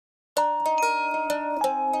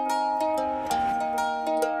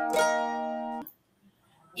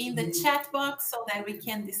in the chat box so that we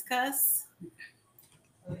can discuss.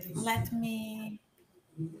 Let me,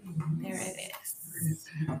 there it is.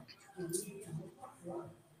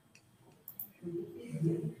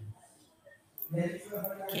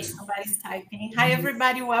 Okay, somebody's typing. Hi,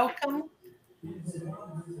 everybody, welcome.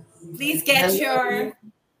 Please get your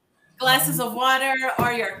glasses of water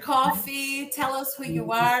or your coffee. Tell us who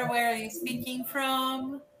you are, where are you speaking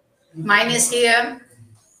from? Mine is here.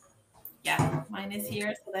 Yeah, mine is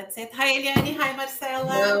here, so that's it. Hi, Eliane. Hi, Marcela.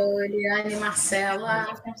 Hello, Eliane, Marcela.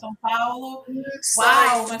 From São Paulo. Sorry,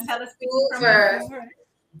 wow, Marcela speaking from Vancouver.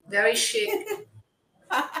 Very chic.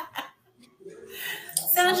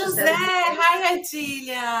 São José. Hi,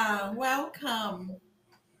 Adília. Welcome.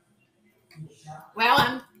 Well,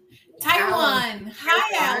 I'm Taiwan. Alan.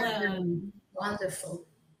 Hi, Alan. Wonderful.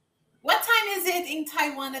 What time is it in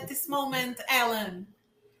Taiwan at this moment, Alan?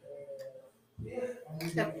 3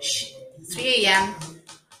 a.m.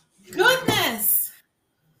 Goodness.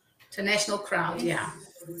 International crowd, yeah.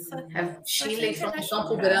 Have Chile from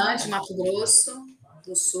Campo Grande, Mato Grosso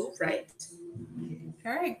do Sul, right?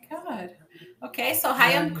 Very good. Okay, so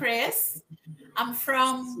hi, I'm Chris. I'm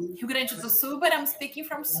from Rio Grande do Sul, but I'm speaking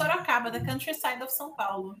from Sorocaba, the countryside of São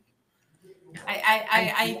Paulo.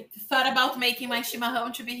 I thought about making my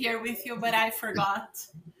chimarrão to be here with you, but I forgot.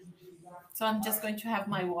 So I'm just going to have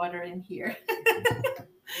my water in here.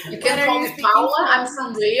 You can call me Paula. I'm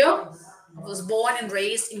from Rio. I was born and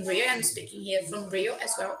raised in Rio. I'm speaking here from Rio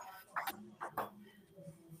as well.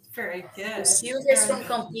 Very good. Silvia is from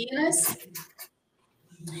Campinas.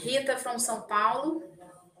 Rita from São Paulo.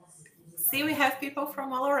 See, we have people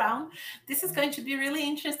from all around. This is going to be really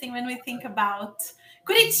interesting when we think about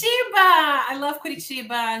Curitiba. I love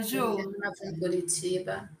Curitiba, Ju. I'm from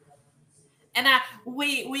Curitiba. And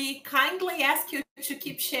we kindly ask you to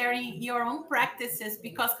keep sharing your own practices,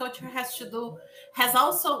 because culture has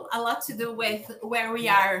also a lot to do with where we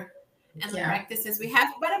are and the practices we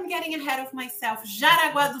have. But I'm getting ahead of myself.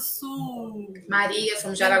 Jaraguá do Sul. Maria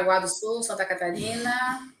from Jaraguá do Sul, Santa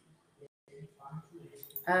Catarina.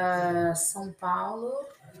 São Paulo.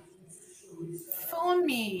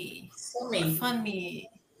 Fome.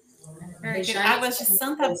 Águas de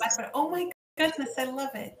Santa Bárbara. Oh my goodness, I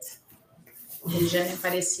love it. Regiane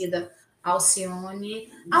Aparecida,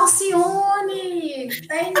 Alcione. Alcione!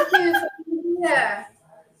 Thank you. Yeah.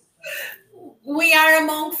 We are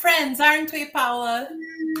among friends, aren't we, Paula?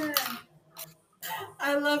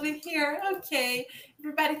 I love it here. Okay.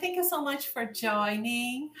 Everybody, thank you so much for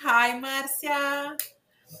joining. Hi, Marcia.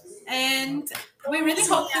 And we really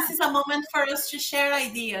hope this is a moment for us to share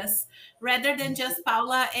ideas rather than just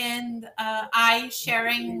Paula and I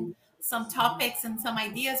sharing some topics and some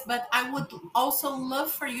ideas, but I would also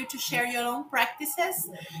love for you to share your own practices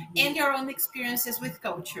and your own experiences with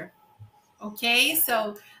culture. Okay,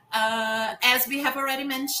 so as we have already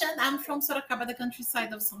mentioned, I'm from Sorocaba, the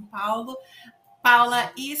countryside of São Paulo.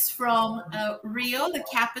 Paula is from Rio, the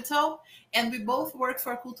capital, and we both work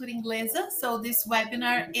for Cultura Inglesa. So this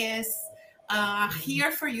webinar is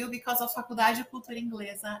here for you because of Faculdade de Cultura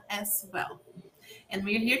Inglesa as well. And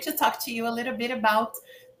we're here to talk to you a little bit about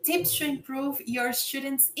tips to improve your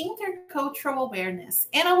students' intercultural awareness.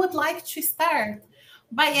 And I would like to start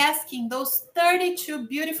by asking those 32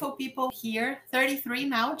 beautiful people here, 33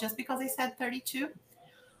 now, just because I said 32,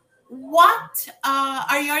 what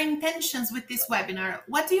are your intentions with this webinar?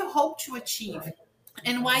 What do you hope to achieve?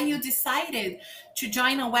 And why you decided to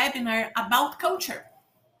join a webinar about culture?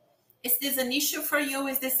 Is this an issue for you?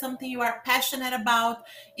 Is this something you are passionate about?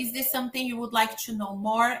 Is this something you would like to know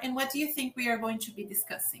more? And what do you think we are going to be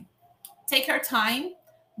discussing? Take your time.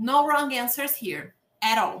 No wrong answers here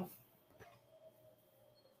at all.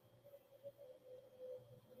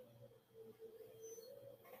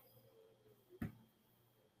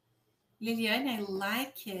 Liliane, I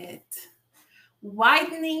like it.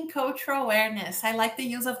 Widening cultural awareness. I like the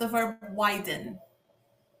use of the verb widen.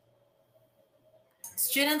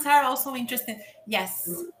 Students are also interested. Yes.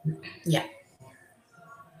 Yeah.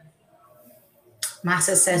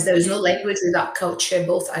 Marcia says there is no language without culture.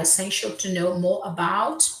 Both are essential to know more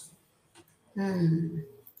about.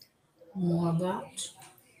 More about.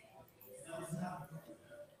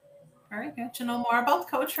 Very good. To know more about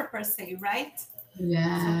culture per se, right?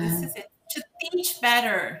 Yeah. So this is it. To teach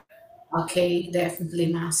better. Okay, definitely,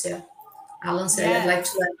 Marcia. Alan said, yes. I'd like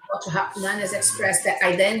to learn how to help learners express their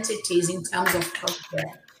identities in terms of culture.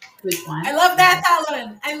 Good one. I love that,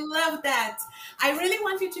 Alan. I love that. I really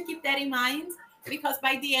want you to keep that in mind, because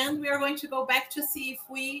by the end, we are going to go back to see if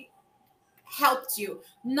we helped you.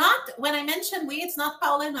 Not, when I mention we, it's not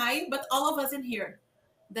Paula and I, but all of us in here.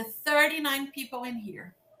 The 39 people in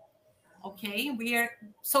here. Okay,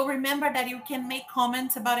 so remember that you can make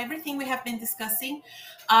comments about everything we have been discussing.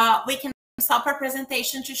 We can stop our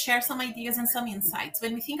presentation to share some ideas and some insights.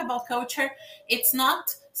 When we think about culture, it's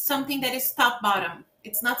not something that is top bottom.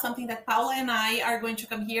 It's not something that Paula and I are going to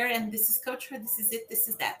come here and this is culture, this is it, this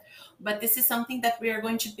is that. But this is something that we are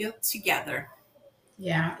going to build together.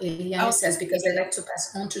 Yeah, Eliane says, because I like to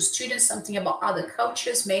pass on to students something about other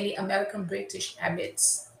cultures, mainly American British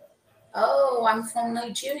habits. Oh, I'm from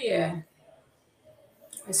Nigeria.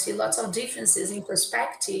 I see lots of differences in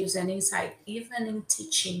perspectives and insight, even in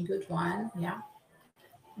teaching. Good one. Yeah.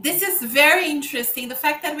 This is very interesting. The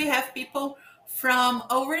fact that we have people from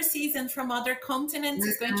overseas and from other continents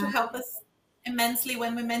is going to help us immensely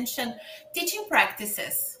when we mention teaching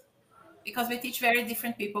practices, because we teach very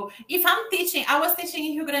different people. If I'm teaching, I was teaching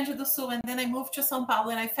in Rio Grande do Sul and then I moved to São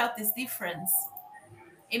Paulo and I felt this difference.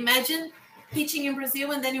 Imagine teaching in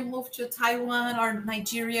Brazil and then you move to Taiwan or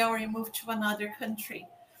Nigeria, or you move to another country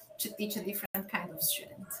to teach a different kind of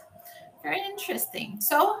student. Very interesting.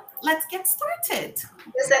 So let's get started.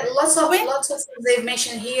 There's that lots of things they've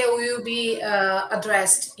mentioned here will be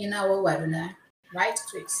addressed in our webinar, right,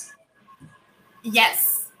 Chris?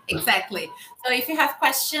 Yes, exactly. So if you have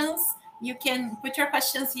questions, you can put your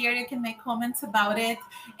questions here. You can make comments about it.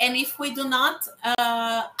 And if we do not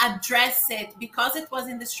address it because it was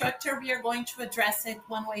in the structure, we are going to address it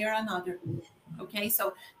one way or another. Okay,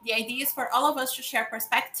 so the idea is for all of us to share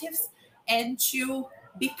perspectives and to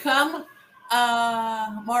become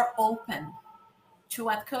more open to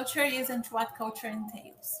what culture is and to what culture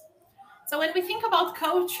entails. So when we think about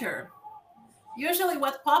culture, usually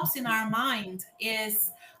what pops in our mind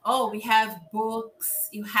is, oh, we have books,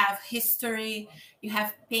 you have history, you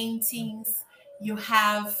have paintings, you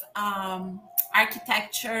have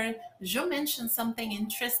architecture. Jo mentioned something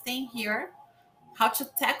interesting here, how to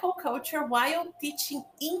tackle culture while teaching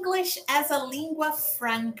English as a lingua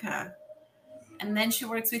franca. And then she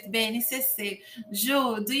works with BNCC.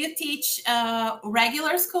 Jo, do you teach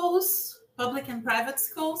regular schools, public and private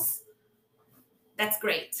schools? That's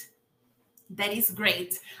great. That is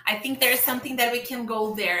great. I think there's something that we can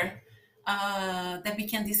go there, that we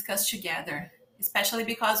can discuss together, especially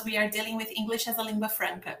because we are dealing with English as a lingua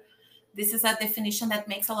franca. This is a definition that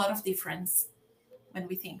makes a lot of difference when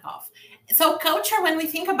we think of. So culture, when we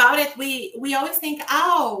think about it, we always think,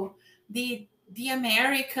 oh, the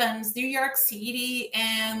Americans, New York City,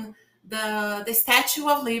 and the Statue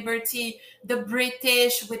of Liberty, the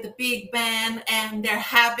British with the Big Ben and their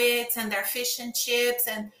habits and their fish and chips,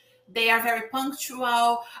 and they are very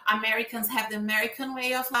punctual. Americans have the American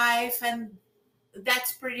way of life, and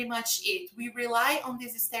that's pretty much it. We rely on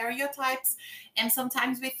these stereotypes, and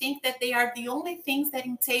sometimes we think that they are the only things that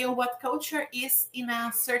entail what culture is in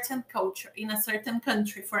a certain culture, in a certain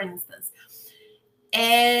country, for instance.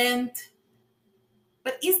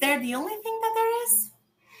 But is there the only thing that there is?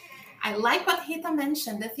 I like what Rita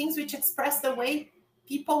mentioned, the things which express the way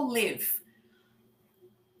people live.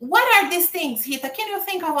 What are these things, Rita? Can you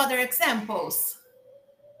think of other examples?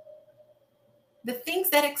 The things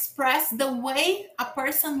that express the way a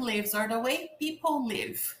person lives or the way people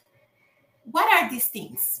live. What are these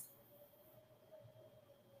things?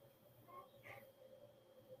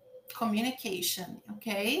 Communication,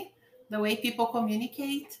 okay? The way people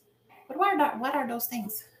communicate. But what are those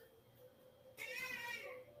things?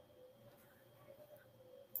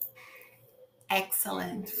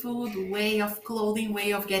 Excellent. Food, way of clothing,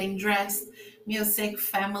 way of getting dressed, music,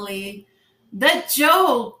 family. The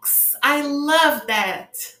jokes. I love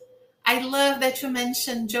that. I love that you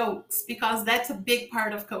mentioned jokes because that's a big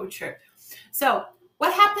part of culture. So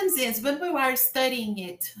what happens is when we are studying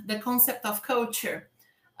it, the concept of culture,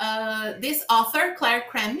 this author, Claire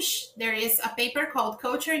Kremsch, there is a paper called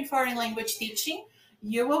Culture in Foreign Language Teaching.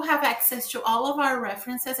 You will have access to all of our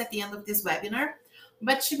references at the end of this webinar.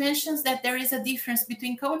 But she mentions that there is a difference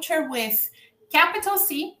between culture with capital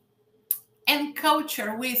C and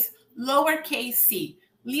culture with lowercase c,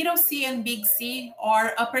 little c and big C,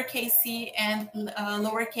 or uppercase C and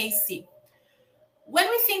lowercase c. When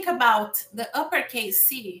we think about the uppercase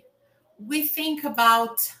C, we think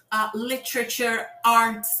about literature,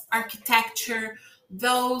 arts, architecture,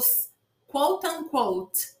 those quote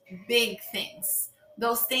unquote big things,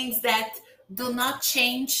 those things that do not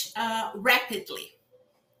change rapidly.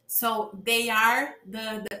 So they are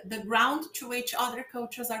the ground to which other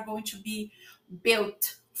cultures are going to be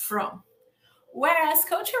built from. Whereas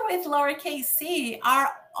culture with lowercase c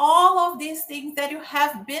are all of these things that you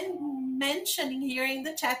have been mentioning here in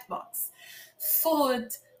the chat box. Food,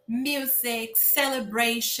 music,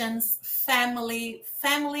 celebrations, family.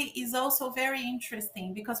 Family is also very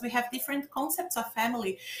interesting because we have different concepts of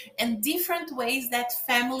family and different ways that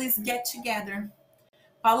families get together.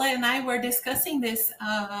 Paula and I were discussing this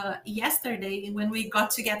yesterday when we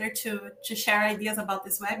got together to share ideas about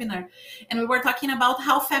this webinar. And we were talking about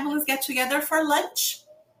how families get together for lunch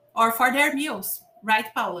or for their meals,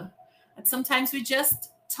 right, Paula? And sometimes we just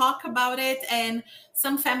talk about it, and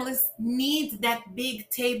some families need that big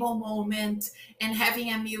table moment, and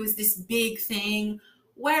having a meal is this big thing,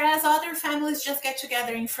 whereas other families just get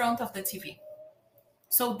together in front of the TV.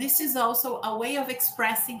 So this is also a way of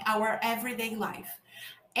expressing our everyday life.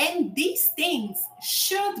 And these things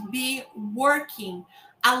should be working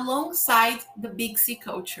alongside the big C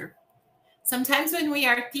culture. Sometimes when we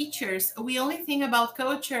are teachers, we only think about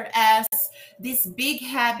culture as these big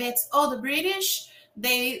habits. Oh, the British,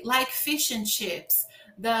 they like fish and chips.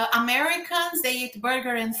 The Americans, they eat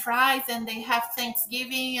burger and fries, and they have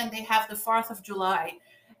Thanksgiving, and they have the 4th of July.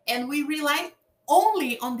 And we rely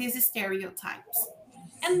only on these stereotypes.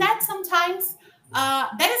 And that sometimes,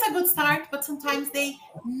 that is a good start, but sometimes they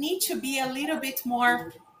need to be a little bit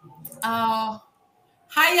more,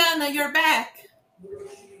 hi, Anna, you're back.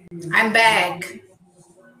 I'm back.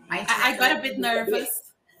 I got a bit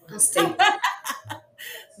nervous. Stay.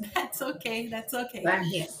 That's okay. That's okay. I'm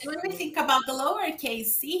here. And when we think about the lowercase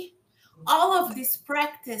c, all of these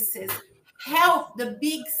practices help the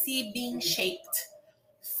big C being shaped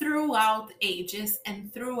throughout ages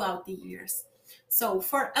and throughout the years. So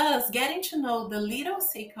for us, getting to know the little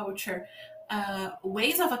C culture,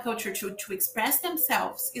 ways of a culture to express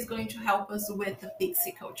themselves is going to help us with the big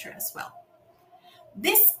C culture as well.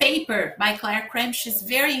 This paper by Claire Cramsh is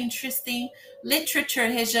very interesting. Literature,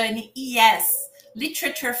 Rejane, yes,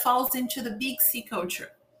 literature falls into the big C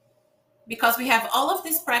culture because we have all of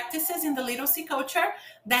these practices in the little C culture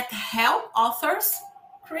that help authors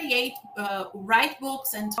create, write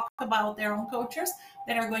books and talk about their own cultures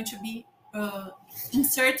that are going to be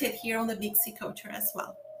inserted here on the big C culture as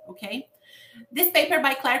well, okay? This paper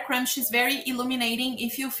by Claire Cramsh is very illuminating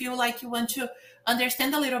if you feel like you want to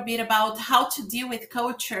understand a little bit about how to deal with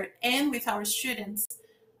culture and with our students.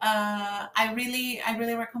 I really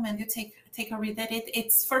recommend you take a read at it.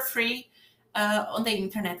 It's for free on the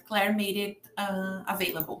internet. Claire made it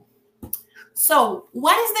available. So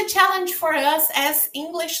what is the challenge for us as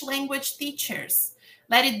English language teachers?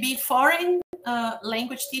 Let it be foreign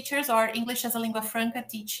language teachers or English as a lingua franca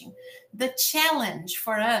teaching. The challenge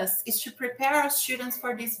for us is to prepare our students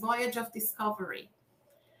for this voyage of discovery.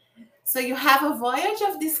 So you have a voyage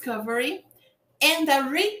of discovery and a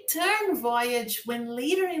return voyage when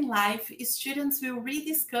later in life students will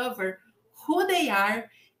rediscover who they are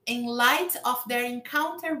in light of their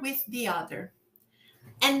encounter with the other.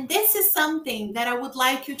 And this is something that I would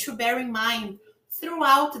like you to bear in mind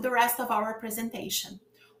throughout the rest of our presentation.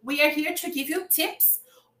 We are here to give you tips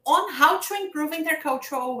on how to improve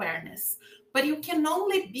intercultural awareness, but you can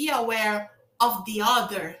only be aware of the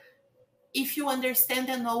other if you understand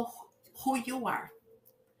and know who you are.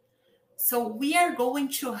 So we are going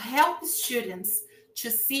to help students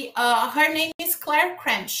to see, her name is Claire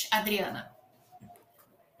Cramsh, Adriana.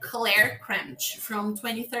 Claire Cramsh from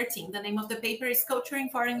 2013. The name of the paper is Culture in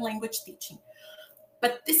Foreign Language Teaching.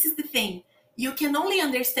 But this is the thing. You can only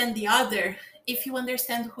understand the other if you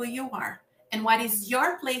understand who you are and what is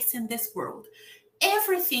your place in this world.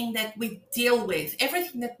 Everything that we deal with,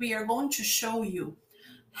 everything that we are going to show you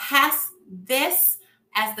has this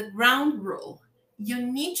as the ground rule. You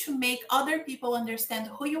need to make other people understand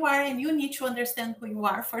who you are, and you need to understand who you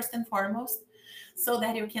are first and foremost, so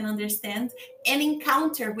that you can understand and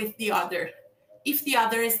encounter with the other, if the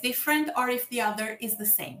other is different or if the other is the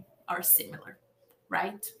same or similar,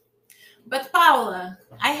 right? But Paula,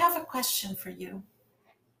 I have a question for you.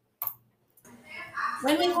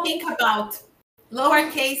 When we think about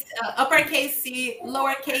lowercase, uppercase C,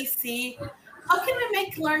 lowercase c, how can we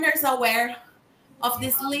make learners aware of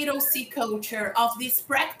this little C culture, of these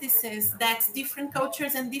practices that different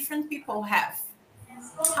cultures and different people have?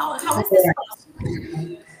 How is this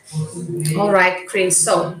possible? All right, Chris.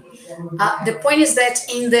 So the point is that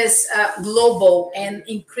in this global and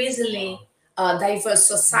increasingly diverse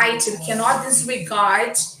society, we cannot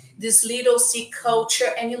disregard this little C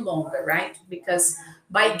culture any longer, right? Because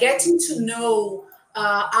by getting to know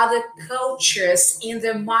other cultures in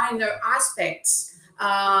their minor aspects,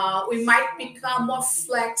 we might become more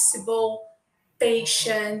flexible,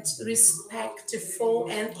 patient, respectful,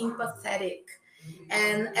 and empathetic,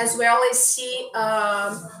 and as well as see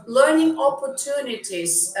learning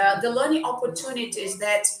opportunities, the learning opportunities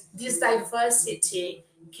that this diversity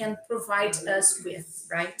can provide us with,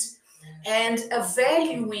 right? And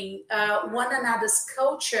valuing one another's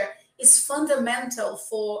culture is fundamental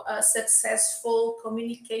for a successful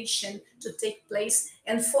communication to take place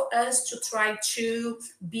and for us to try to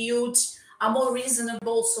build a more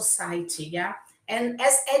reasonable society. Yeah. And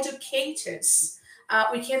as educators,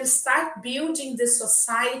 we can start building the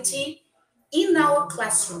society in our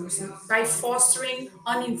classrooms by fostering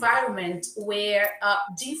an environment where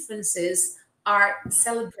differences are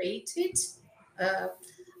celebrated, uh,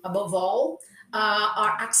 above all,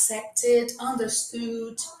 are accepted,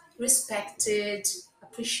 understood, respected,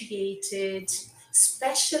 appreciated,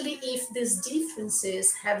 especially if these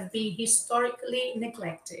differences have been historically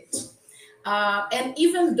neglected. And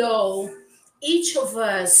even though each of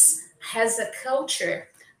us has a culture,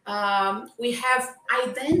 we have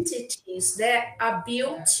identities that are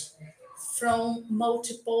built from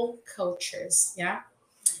multiple cultures. Yeah.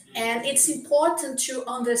 And it's important to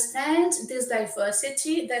understand this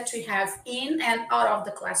diversity that we have in and out of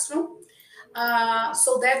the classroom,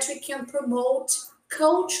 so that we can promote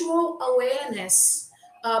cultural awareness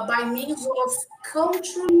by means of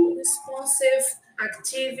culturally responsive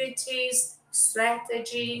activities,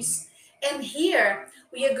 strategies. And here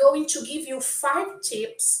we are going to give you 5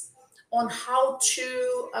 tips on how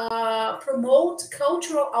to promote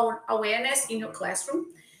cultural awareness in your classroom,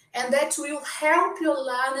 and that will help your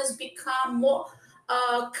learners become more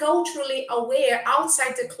culturally aware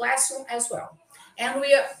outside the classroom as well. And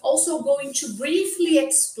we are also going to briefly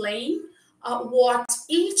explain what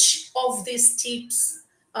each of these tips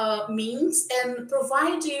means and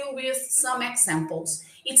provide you with some examples.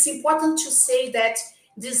 It's important to say that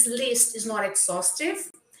this list is not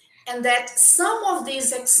exhaustive and that some of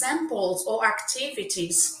these examples or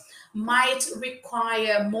activities might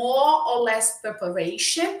require more or less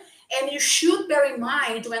preparation. And you should bear in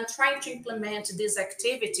mind when trying to implement these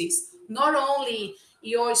activities, not only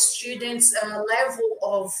your students' level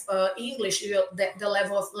of English, the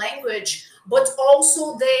level of language, but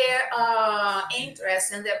also their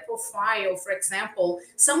interest and their profile. For example,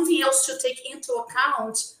 something else to take into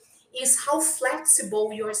account is how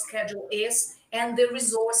flexible your schedule is and the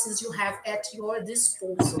resources you have at your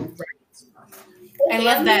disposal. Right? I Okay,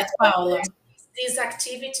 love and that, remember Paula. that these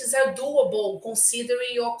activities are doable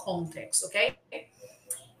considering your context. Okay,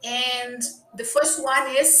 and the first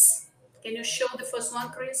one is, can you show the first one,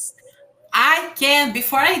 Chris? I can.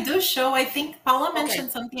 Before I do show, I think Paula Okay,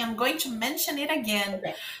 mentioned something. I'm going to mention it again,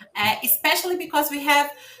 okay, especially because we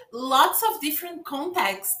have lots of different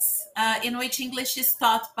contexts in which English is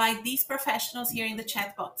taught by these professionals here in the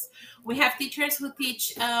chat box. We have teachers who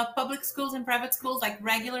teach public schools and private schools, like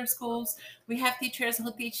regular schools. We have teachers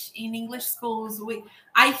who teach in English schools.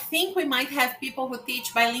 I think we might have people who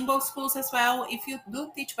teach bilingual schools as well. If you do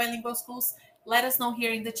teach bilingual schools, let us know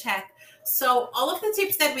here in the chat. So all of the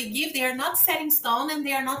tips that we give, they are not set in stone and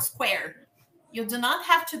they are not square. You do not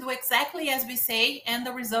have to do exactly as we say, and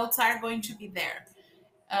the results are going to be there.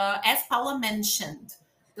 As Paula mentioned,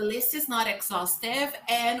 the list is not exhaustive,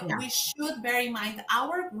 and yeah, we should bear in mind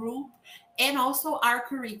our group and also our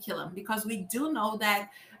curriculum, because we do know that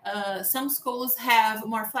some schools have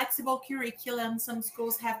more flexible curriculum, some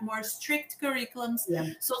schools have more strict curriculums. yeah,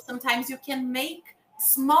 So sometimes you can make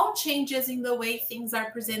small changes in the way things are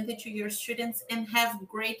presented to your students and have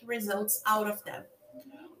great results out of them.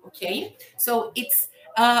 Okay, so it's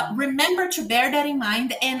remember to bear that in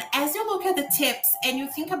mind. And as you look at the tips and you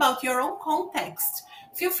think about your own context,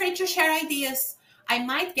 feel free to share ideas. I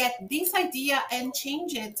might get this idea and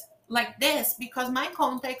change it like this because my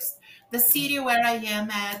context, the city where I am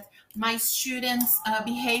at, my students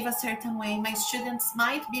behave a certain way. My students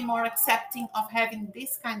might be more accepting of having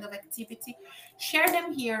this kind of activity. Share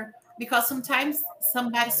them here because sometimes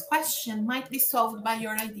somebody's question might be solved by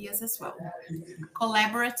your ideas as well.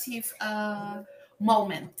 Collaborative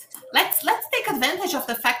moment. Let's take advantage of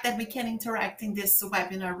the fact that we can interact in this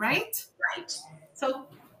webinar, right? right. So,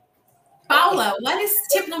 Okay. Paula, what is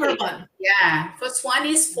tip number Okay. one? Yeah. First one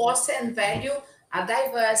is foster and value a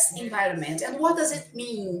diverse environment. And what does it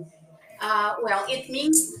mean? Well, it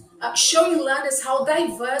means showing learners how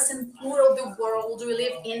diverse and plural the world we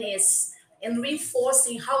live in is, and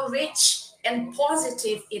reinforcing how rich and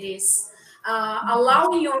positive it is.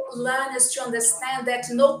 Allowing your learners to understand that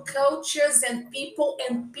no cultures and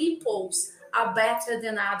peoples are better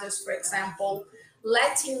than others, for example,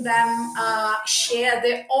 letting them share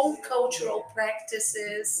their own cultural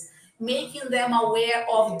practices, making them aware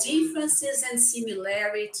of differences and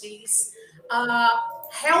similarities, uh,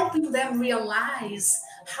 helping them realize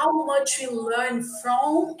how much we learn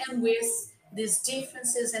from and with these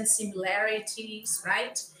differences and similarities,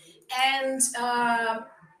 right? And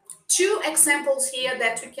Two examples here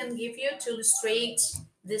that we can give you to illustrate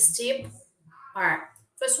this tip are,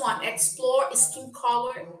 first one, explore skin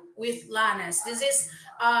color with learners. This is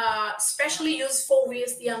especially useful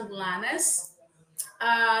with young learners.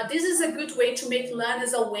 This is a good way to make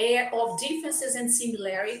learners aware of differences and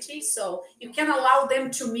similarities. So you can allow them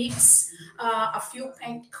to mix a few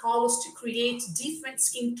paint colors to create different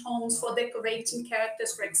skin tones for decorating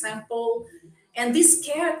characters, for example. And these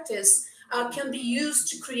characters can be used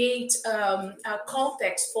to create a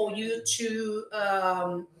context for you to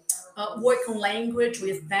work on language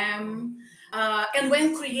with them. And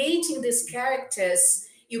when creating these characters,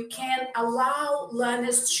 you can allow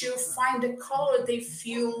learners to find the color they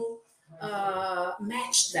feel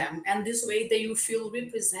match them, and this way they will feel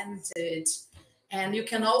represented. And you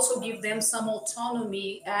can also give them some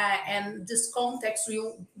autonomy, and this context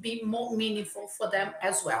will be more meaningful for them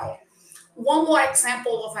as well. One more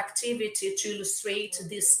example of activity to illustrate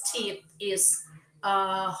this tip is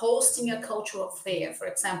hosting a cultural fair. For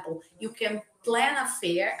example, you can plan a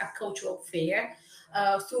fair, a cultural fair,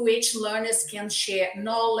 through which learners can share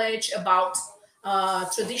knowledge about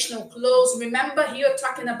traditional clothes. Remember, here we're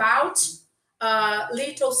talking about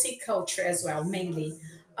Little C culture as well, mainly.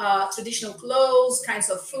 Traditional clothes, kinds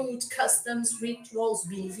of food, customs, rituals,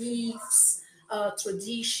 beliefs,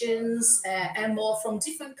 traditions, and more from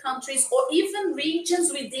different countries or even regions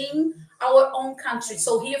within our own country.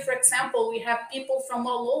 So here, for example, we have people from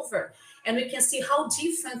all over, and we can see how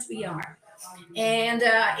different we are. And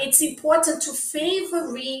it's important to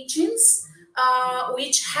favor regions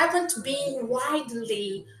which haven't been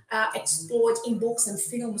widely explored in books and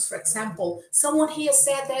films, for example. Someone here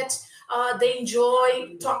said that they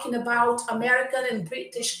enjoy talking about American and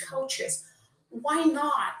British cultures. Why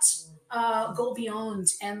not go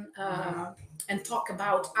beyond and talk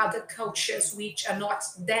about other cultures which are not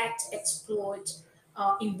that explored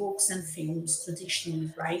in books and films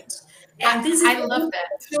traditionally, right? And this is I a love good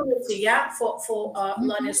that. opportunity, yeah, for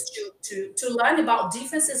learners to learn about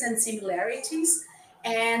differences and similarities,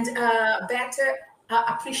 and better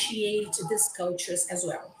appreciate these cultures as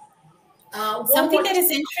well. One Something more that tip.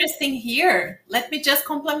 is interesting here, let me just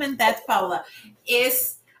complement that, Paula,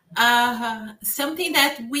 is something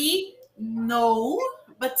that we know,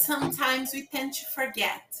 but sometimes we tend to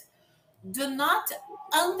forget. Do not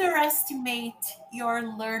underestimate your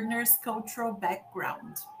learner's cultural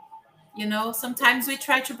background. You know, sometimes we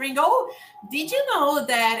try to bring, oh, did you know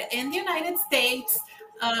that in the United States,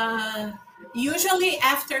 uh, usually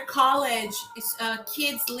after college,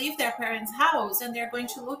 kids leave their parents' house and they're going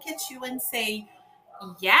to look at you and say,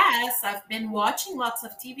 yes, I've been watching lots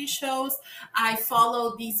of TV shows. I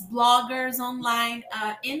follow these bloggers online.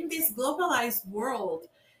 In this globalized world,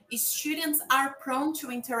 students are prone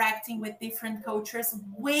to interacting with different cultures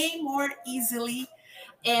way more easily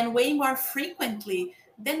and way more frequently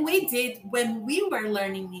than we did when we were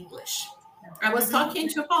learning English. I was talking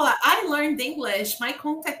to Paula. I learned English, my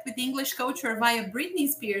contact with English culture via Britney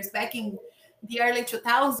Spears back in the early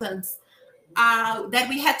 2000s, that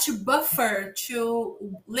we had to buffer to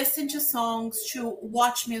listen to songs, to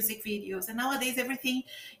watch music videos. And nowadays, everything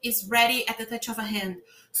is ready at the touch of a hand.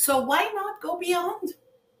 So why not go beyond?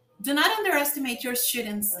 Do not underestimate your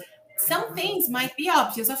students. Some things might be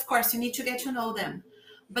obvious. Of course, you need to get to know them.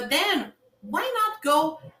 But then why not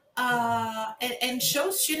go and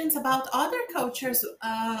show students about other cultures,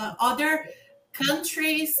 other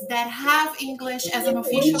countries that have English as an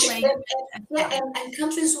official Which language as yeah, well? and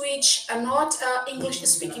countries which are not English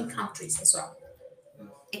speaking countries as well.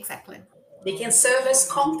 Exactly. They can serve as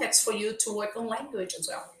context for you to work on language as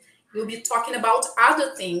well. You'll be talking about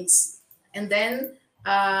other things and then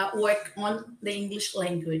work on the English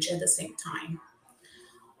language at the same time.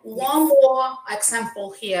 One Yes. more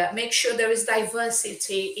example here, make sure there is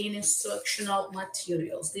diversity in instructional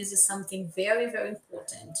materials. This is something very, very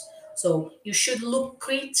important. So you should look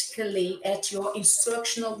critically at your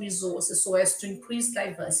instructional resources so as to increase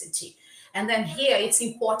diversity. And then here it's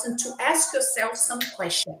important to ask yourself some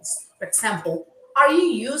questions. For example, are you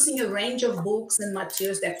using a range of books and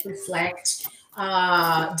materials that reflect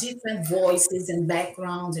different voices and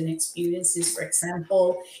backgrounds and experiences? For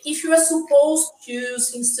example, if you are supposed to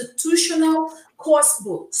use institutional course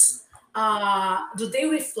books, do they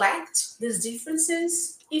reflect these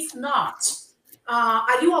differences? If not,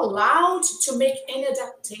 are you allowed to make any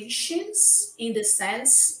adaptations in the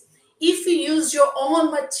sense? If you use your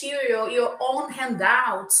own material, your own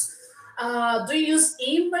handouts, do you use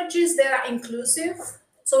images that are inclusive?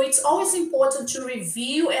 So it's always important to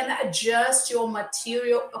review and adjust your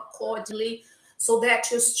material accordingly so that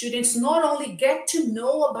your students not only get to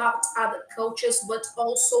know about other cultures, but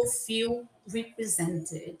also feel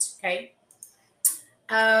represented. Okay.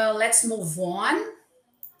 Let's move on.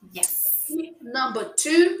 Yes. Number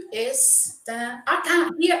 2 is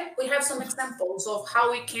here we have some examples of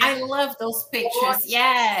how we can I love those pictures.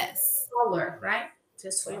 Yes. color, right?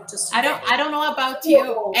 Just for you to see that. I don't know about you.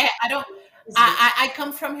 Oh, I don't I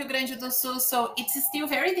come from Rio Grande do Sul, so it's still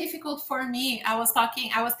very difficult for me. I was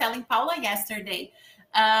telling Paula yesterday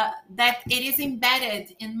that it is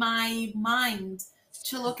embedded in my mind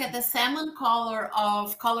to look at the salmon color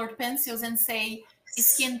of colored pencils and say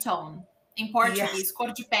skin tone in yes. Portuguese,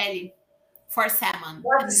 cor de pele for salmon.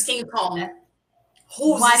 What's the And skin tone?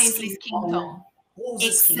 Whose what is the skin skin tone? tone?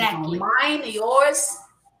 Whose skin tone? Exactly. Mine, yours?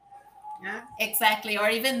 Yeah. Exactly, or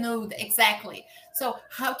even nude. Exactly. So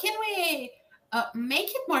how can we make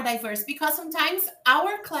it more diverse? Because sometimes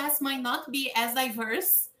our class might not be as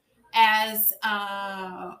diverse as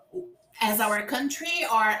our country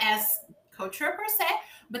or as culture per se,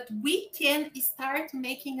 but we can start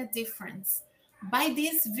making a difference by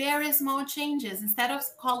these very small changes. Instead of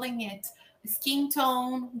calling it skin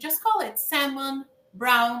tone, just call it salmon,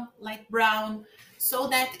 brown, light brown, so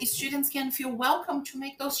that students can feel welcome to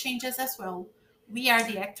make those changes as well. We are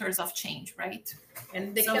the actors of change, right?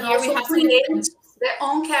 And they So can here we also have some create examples. their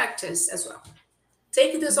own characters as well.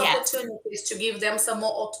 Take these Yes. opportunities to give them some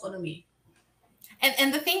more autonomy.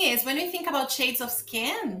 And the thing is, when we think about shades of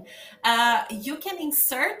skin, you can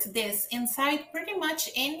insert this inside pretty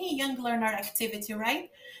much any young learner activity,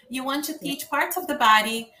 right? You want to teach parts of the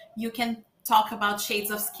body, you can talk about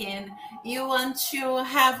shades of skin. You want to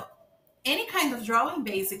have any kind of drawing,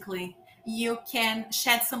 basically, you can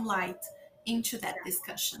shed some light into that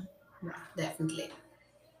discussion. Yeah, definitely.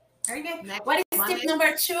 Very good. Next What is one tip is,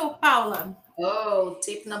 number 2, Paula?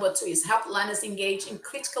 tip number 2 is help learners engage in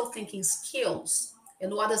critical thinking skills.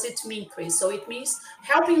 And what does it mean, Chris? So it means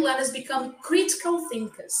helping learners become critical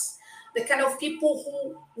thinkers, the kind of people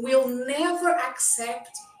who will never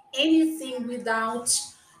accept anything without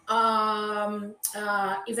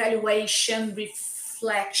evaluation,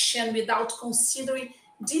 reflection, without considering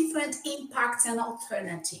different impacts and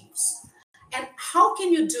alternatives. And how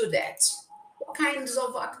can you do that? What kinds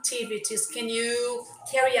of activities can you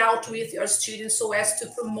carry out with your students so as to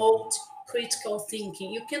promote critical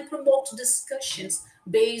thinking? You can promote discussions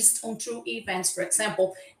based on true events, for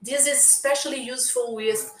example. This is especially useful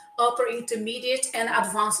with upper intermediate and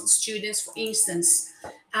advanced students, for instance.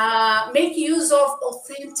 Make use of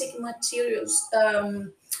authentic materials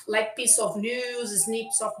like piece of news,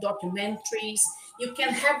 snips of documentaries. You can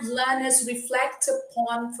have learners reflect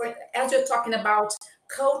upon, as you're talking about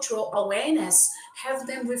cultural awareness, have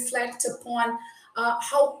them reflect upon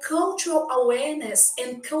how cultural awareness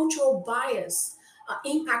and cultural bias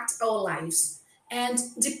impact our lives. And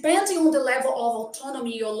depending on the level of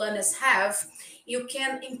autonomy your learners have, you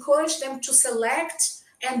can encourage them to select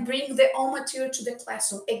and bring their own material to the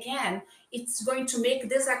classroom. Again, it's going to make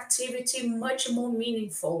this activity much more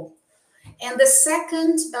meaningful. And the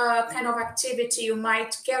second kind of activity you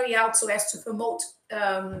might carry out so as to promote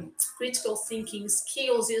critical thinking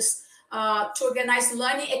skills is to organize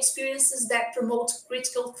learning experiences that promote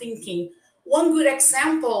critical thinking. One good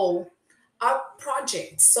example are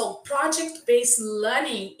projects. So project-based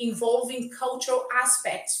learning involving cultural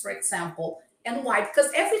aspects, for example. And why?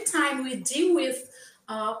 Because every time we deal with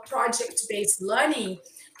project-based learning,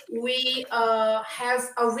 we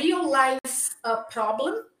have a real life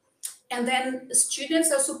problem, and then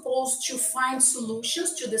students are supposed to find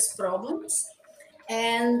solutions to these problems.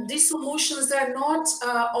 And these solutions are not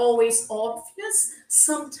always obvious.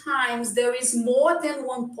 Sometimes there is more than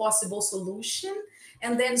one possible solution.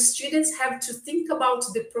 And then students have to think about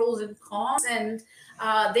the pros and cons, and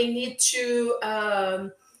they need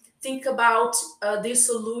to think about these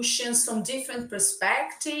solutions from different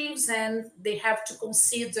perspectives, and they have to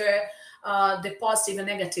consider the positive and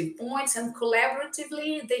negative points, and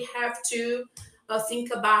collaboratively they have to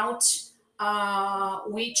think about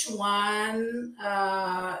which one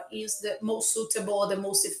is the most suitable or the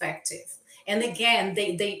most effective. And again,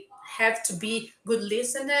 they have to be good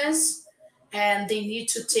listeners, and they need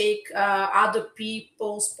to take other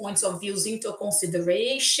people's points of views into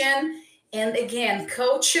consideration. And again,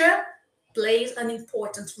 culture plays an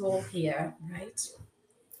important role here, right?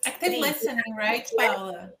 Active listening, right,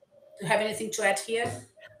 Paula? Do you have anything to add here?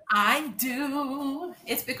 I do.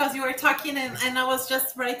 It's because you were talking and I was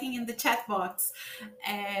just writing in the chat box.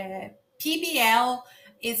 PBL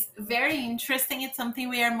is very interesting. It's something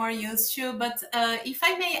we are more used to. But if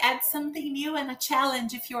I may add something new and a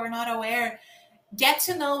challenge, if you are not aware, get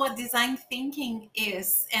to know what design thinking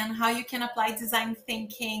is and how you can apply design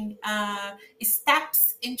thinking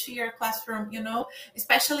steps into your classroom,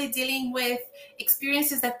 especially dealing with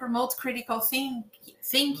experiences that promote critical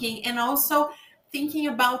thinking, and also thinking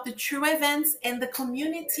about the true events and the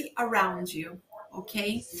community around you.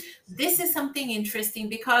 Okay, this is something interesting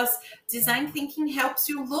because design thinking helps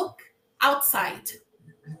you look outside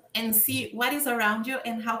and see what is around you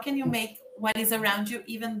and how can you make what is around you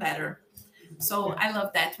even better. So I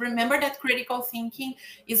love that. Remember that critical thinking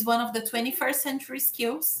is one of the 21st century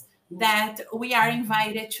skills that we are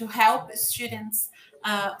invited to help students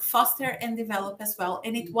foster and develop as well.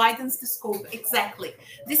 And it widens the scope. Exactly.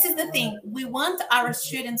 This is the thing. We want our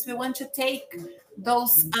students, we want to take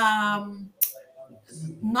those,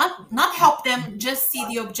 not help them just see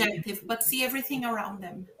the objective, but see everything around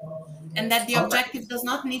them. And that the All right. objective does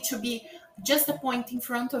not need to be just a point in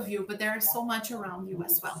front of you, but there is so much around you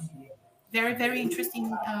as well. Very, very interesting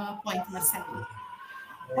point, Marcelo.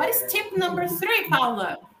 What is tip number 3,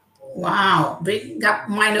 Paula? Wow, bringing up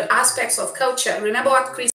minor aspects of culture. Remember what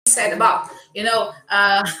Chris said about,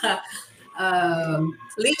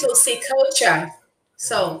 little C culture.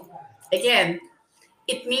 So, again,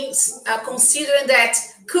 it means considering that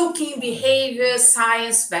cooking, behavior,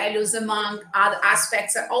 science, values, among other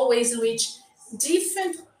aspects, are always in which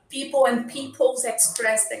different people and peoples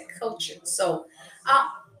express their culture. So, uh,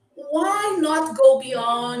 why not go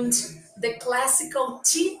beyond the classical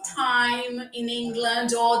tea time in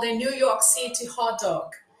England or the New York City hot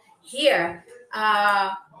dog? Here,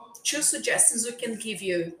 two suggestions we can give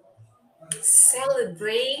you: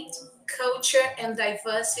 celebrate culture and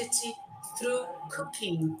diversity through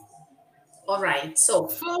cooking. All right. So,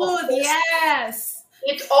 of Food, course, yes.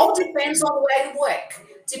 it all depends on where you work.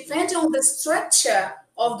 Depending on the structure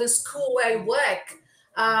of the school where you work,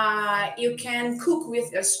 you can cook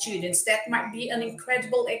with your students. That might be an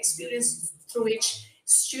incredible experience through which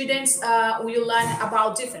students will learn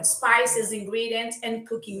about different spices, ingredients, and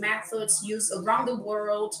cooking methods used around the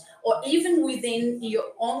world or even within your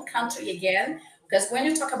own country again. Because when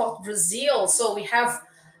you talk about Brazil, so we have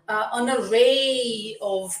an array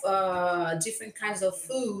of different kinds of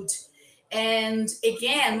food. And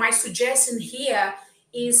again, my suggestion here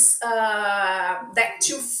is that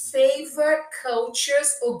to favor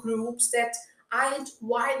cultures or groups that aren't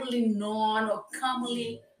widely known or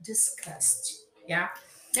commonly discussed. Yeah.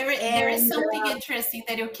 There is And something interesting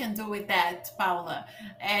that you can do with that, Paula.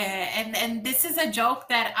 And this is a joke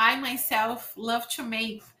that I myself love to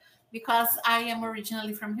make because I am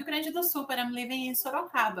originally from Rio Grande do Sul, but I'm living in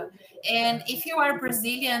Sorocaba. And if you are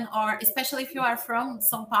Brazilian, or especially if you are from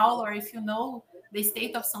São Paulo, or if you know the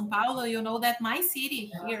state of São Paulo, you know that my city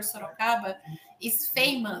here, Sorocaba, is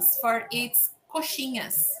famous for its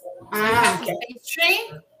coxinhas. So you have this okay. pastry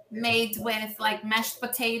made with like mashed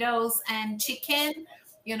potatoes and chicken,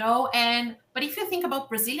 and but if you think about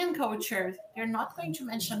Brazilian culture, they're not going to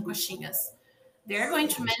mention coxinhas. They're going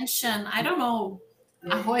to mention, I don't know,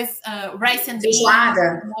 arroz, rice and beans,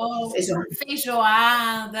 Feijoada. Feijoada.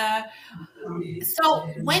 feijoada. So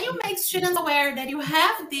when you make students aware that you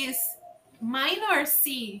have this minor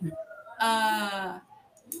C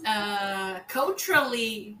uh,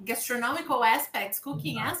 culturally gastronomical aspects,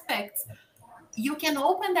 cooking aspects, you can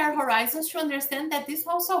open their horizons to understand that this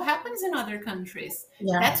also happens in other countries.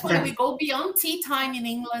 Yeah, That's why yeah. we go beyond tea time in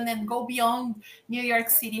England and go beyond New York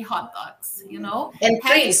City hot dogs, And having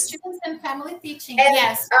Chris, students and family teaching. and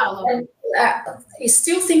Yes, follow.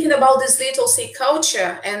 still thinking about this little C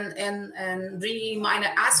culture and really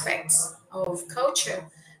minor aspects of culture,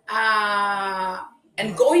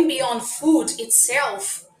 and going beyond food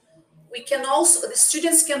itself, we can also the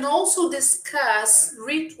students can also discuss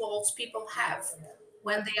rituals people have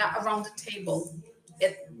when they are around the table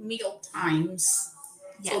at meal times,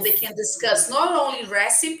 so they Yes. can discuss not only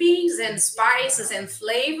recipes and spices and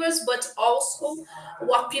flavors, but also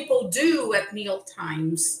what people do at meal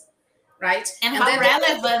times, right? And And how then they can put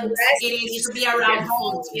the relevant it is recipes to to be cook at around food.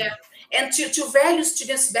 home, yeah. And to value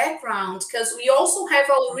students' background, because we also have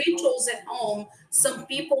our rituals at home. Some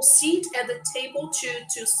people sit at the table to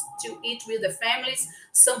eat with the families.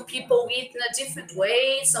 Some people eat in a different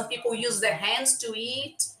way. Some people use their hands to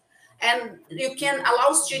eat. And you can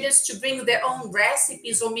allow students to bring their own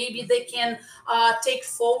recipes, or maybe they can take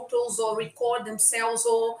photos or record themselves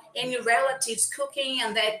or any relatives cooking,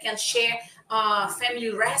 and they can share family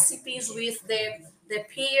recipes with their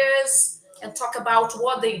peers and talk about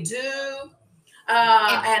what they do,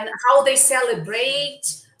 And and how they celebrate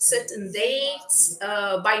certain dates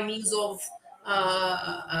by means of,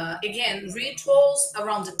 again, rituals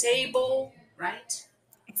around the table, right?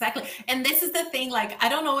 exactly. And this is the thing, like, I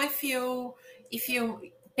don't know if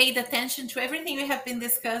you paid attention to everything we have been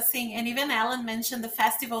discussing, and even Alan mentioned the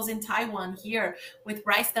festivals in Taiwan here with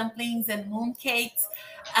rice dumplings and mooncakes,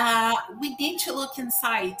 we need to look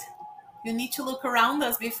inside. You need to look around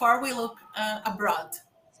us before we look abroad.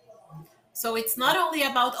 So it's not only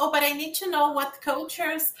about, oh, but I need to know what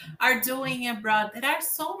cultures are doing abroad. There are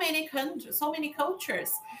so many countries, so many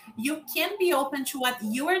cultures. You can be open to what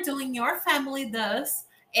you are doing, your family does,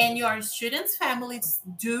 and your students' families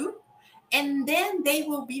do, and then they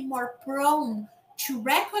will be more prone to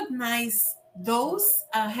recognize those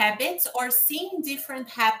habits or seeing different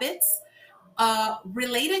habits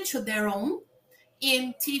related to their own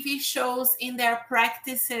in TV shows, in their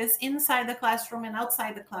practices inside the classroom and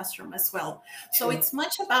outside the classroom as well. So True. it's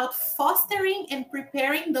much about fostering and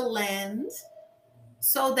preparing the land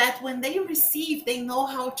so that when they receive, they know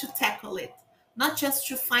how to tackle it, not just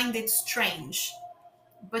to find it strange,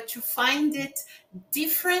 but to find it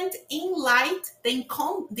different in light the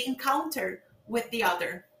encounter with the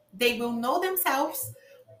other. They will know themselves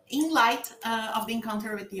in light of the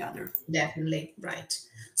encounter with the other. Definitely, right.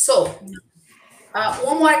 So,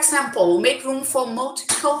 one more example, make room for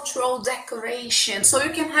multicultural decoration. So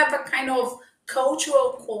you can have a kind of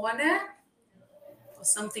cultural corner or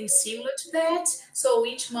something similar to that. So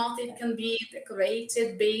each month it can be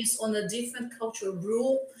decorated based on a different cultural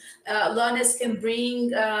group. Learners can bring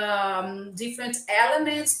different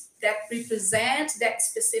elements that represent that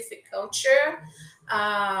specific culture.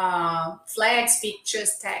 Flags,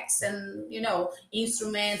 pictures, text, and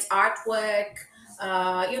instruments, artwork,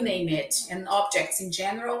 you name it, and objects in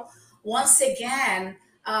general. Once again,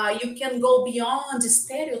 you can go beyond the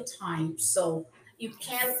stereotypes. So you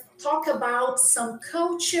can talk about some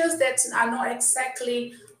cultures that are not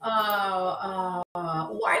exactly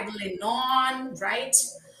widely known, right?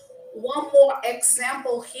 One more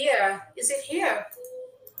example here. Is it here?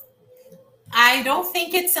 I don't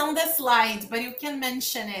think it's on the slide, but you can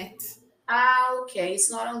mention it. Okay,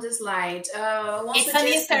 it's not on the slide. One It's an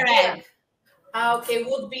suggestion Easter here. egg. Okay,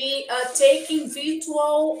 would be taking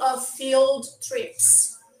virtual field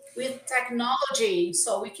trips with technology.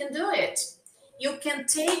 So we can do it. You can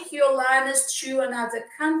take your learners to another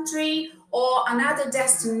country or another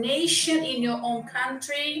destination in your own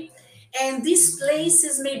country. And these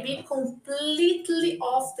places may be completely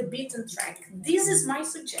off the beaten track. This is my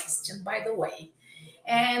suggestion, by the way.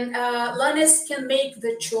 And learners can make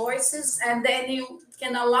the choices, and then you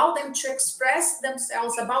can allow them to express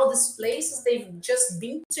themselves about these places they've just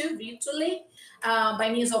been to virtually, by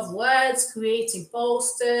means of words, creating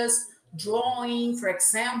posters, drawing, for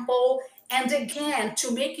example. And again,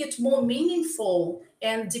 to make it more meaningful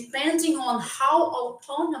and depending on how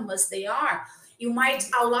autonomous they are, you might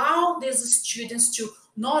allow these students to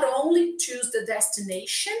not only choose the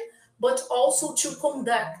destination, but also to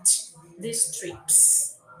conduct these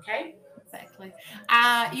trips. Okay. Exactly.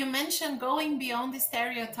 You mentioned going beyond the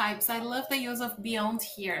stereotypes. I love the use of beyond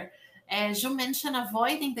here. As you mentioned,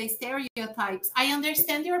 avoiding the stereotypes. I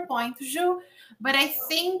understand your point, Ju, but I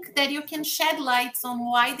think that you can shed lights on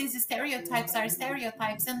why these stereotypes are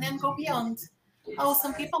stereotypes and then go beyond. Oh,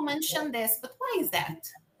 some people mention this, but why is that?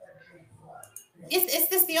 Is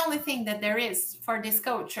this the only thing that there is for this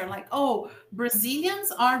culture? Like, oh,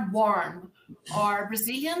 Brazilians are warm, or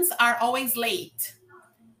Brazilians are always late.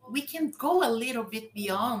 We can go a little bit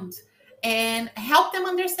beyond and help them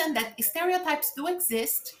understand that stereotypes do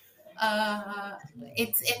exist.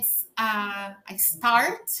 It's a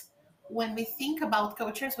start when we think about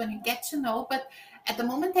cultures, when you get to know, but at the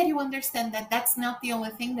moment that you understand that that's not the only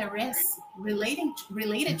thing there is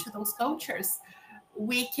related to those cultures,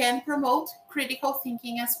 we can promote critical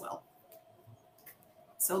thinking as well.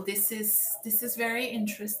 So this is very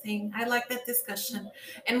interesting. I like that discussion.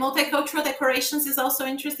 And multicultural decorations is also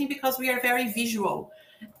interesting because we are very visual.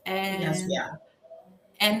 Yes, And yeah.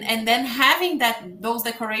 and then having those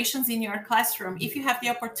decorations in your classroom, if you have the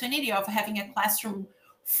opportunity of having a classroom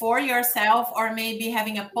for yourself, or maybe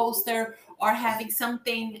having a poster or having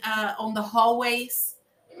something on the hallways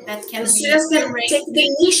that And can be students can take curated.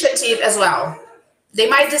 the initiative as well. They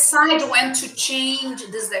might decide when to change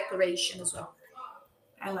this decoration as well.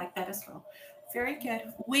 I like that as well. Very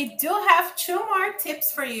good. We do have two more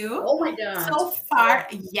tips for you Oh my God. so far.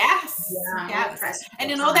 Yes, Yeah, we're yes. pressed And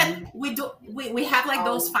for you know that time. we have like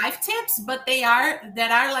those Oh. 5 tips, but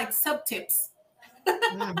that are like sub tips.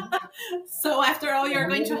 Mhm. So after all, Yeah, you're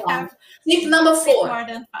going to moving on. have Tip number way 4. more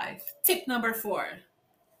than 5. Tip number 4.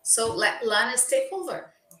 So let learners take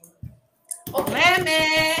over. Okay.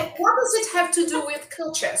 Polemic. What does it have to do with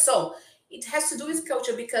culture? So it has to do with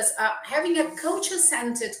culture because having a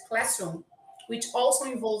culture-centered classroom, which also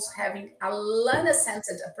involves having a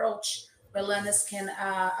learner-centered approach, where learners can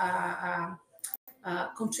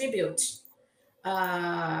contribute.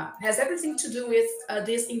 Has everything to do with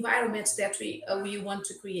this environment that we want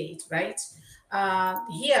to create, right?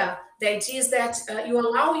 Here, the idea is that you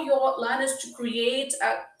allow your learners to create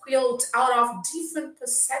a quilt out of different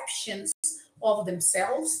perceptions of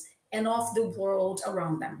themselves and of the world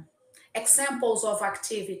around them. Examples of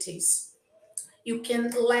activities: you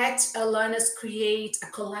can let learners create a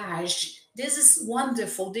collage. This is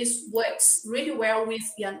wonderful. This works really well with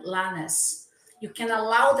young learners. You can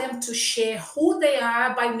allow them to share who they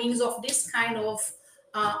are by means of this kind of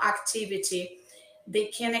activity. They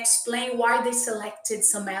can explain why they selected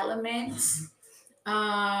some elements.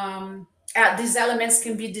 These elements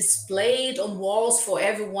can be displayed on walls for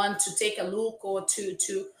everyone to take a look or to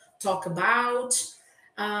talk about.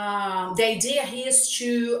 The idea here is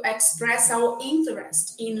to express our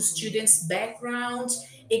interest in students' background.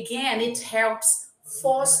 Again, it helps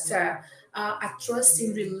foster a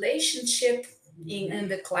trusting relationship in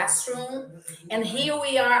the classroom. And here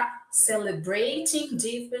we are celebrating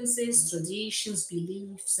differences, traditions,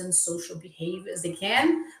 beliefs, and social behaviors.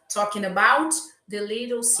 Again, talking about the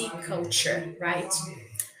little C culture, right?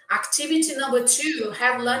 Activity number 2,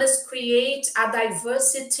 have learners create a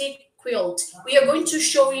diversity quilt. We are going to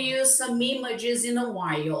show you some images in a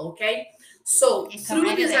while, okay? So It's through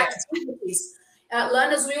already these there. activities,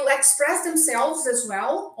 learners will express themselves as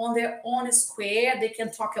well on their own square. They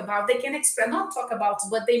can talk about, they can express, not talk about,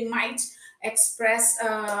 but they might express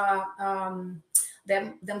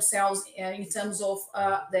themselves in terms of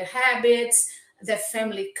their habits, their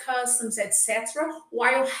family customs, etc.,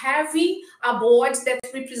 while having a board that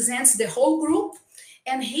represents the whole group.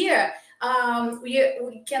 And here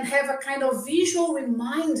we can have a kind of visual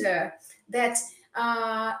reminder that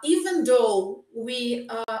even though we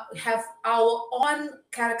have our own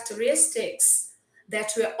characteristics,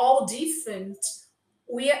 that we're all different,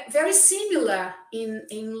 we are very similar in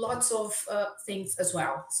lots of things as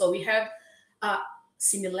well. So we have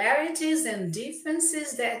similarities and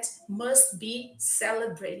differences that must be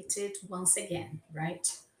celebrated once again, right?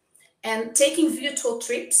 And taking virtual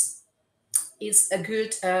trips is a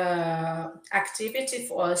good activity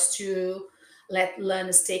for us to let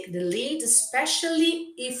learners take the lead,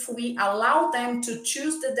 especially if we allow them to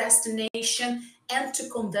choose the destination and to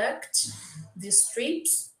conduct these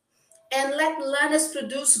trips, and let learners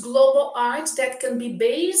produce global art that can be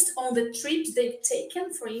based on the trips they've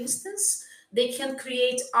taken. For instance, they can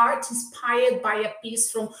create art inspired by a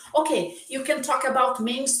piece from, okay, you can talk about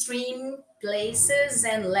mainstream places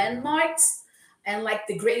and landmarks, and like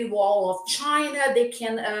the Great Wall of China, they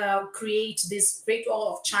can create this Great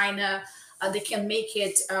Wall of China. They can make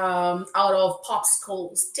it out of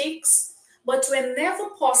popsicle sticks. But whenever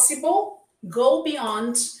possible, go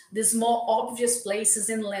beyond these more obvious places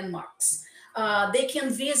and landmarks. They can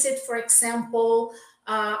visit, for example,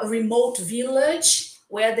 a remote village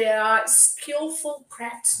where there are skillful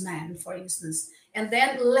craftsmen, for instance, and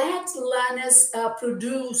then let learners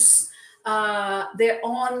produce their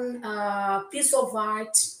own piece of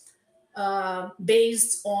art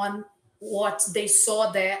based on what they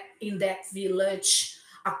saw there in that village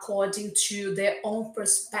according to their own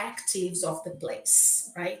perspectives of the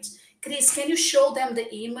place, right? Chris, can you show them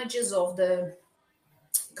the images of the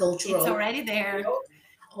It's cultural already there. field?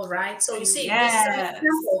 All right. So you see, this is an Yes.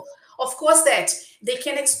 example. Of course, that they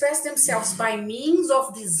can express themselves by means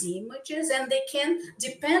of these images, and they can,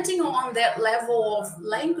 depending on that level of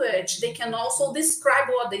language, they can also describe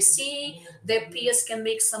what they see. Their peers can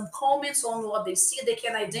make some comments on what they see. They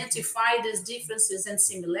can identify these differences and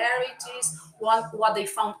similarities, what they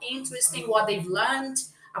found interesting, what they've learned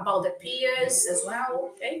about their peers as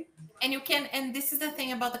well. Okay. And you can, and this is the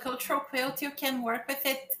thing about the cultural quilt, you can work with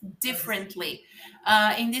it differently.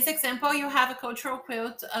 In this example, you have a cultural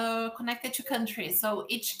quilt connected to countries. So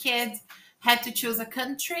each kid had to choose a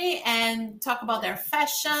country and talk about their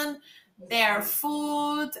fashion, their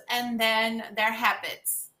food, and then their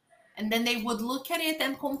habits. And then they would look at it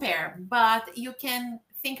and compare. But you can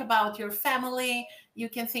think about your family, you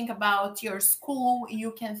can think about your school,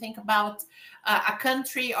 you can think about a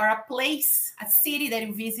country or a place, a city that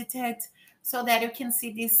you visited, so that you can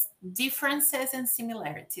see these differences and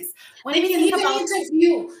similarities. When They we can think even about,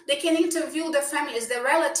 interview. They can interview the families, the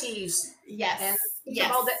relatives, and yes, think yes,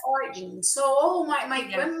 about the origin. So, oh, my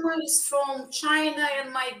yeah, grandma is from China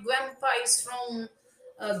and my grandpa is from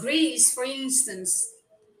Greece, for instance,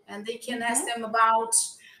 and they can ask mhm, them about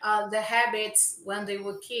the habits when they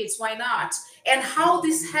were kids. Why not? And how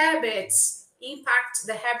these habits impact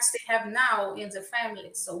the habits they have now in the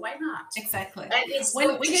family. So why not? exactly. And it's When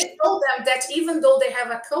going we to get, show them that even though they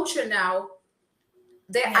have a culture now,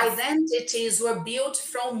 their Yes. identities were built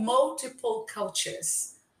from multiple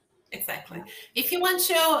cultures. Exactly. If you want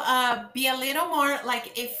to be a little more like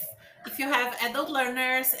if you have adult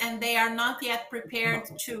learners and they are not yet prepared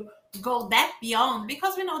to go that beyond,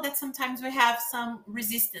 because we know that sometimes we have some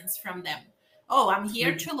resistance from them. Oh, I'm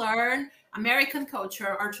here to learn American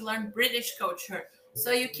culture or to learn British culture.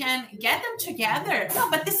 So you can get them together. No,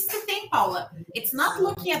 but this is the thing, Paula. It's not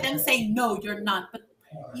looking at them saying, no, you're not, but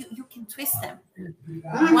you can twist them.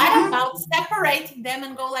 What about separating them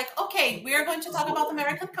and go like, okay, we are going to talk about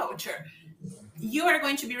American culture. You are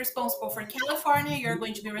going to be responsible for California. You're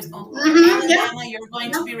going to be responsible for Alabama. You're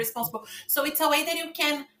going to be responsible. So it's a way that you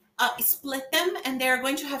can split them, and they're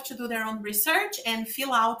going to have to do their own research and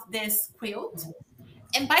fill out this quilt.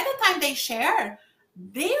 And by the time they share,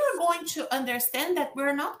 they are going to understand that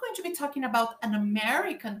we're not going to be talking about an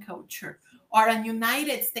American culture or an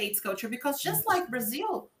United States culture, because just like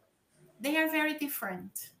Brazil, they are very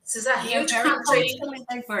different. This is a They are huge very country. culturally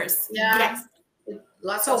diverse. Yeah. Yes.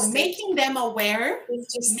 Lots So of states. making them aware,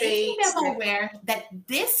 50 states. that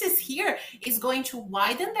this is here is going to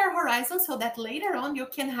widen their horizon, so that later on you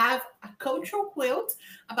can have a cultural quilt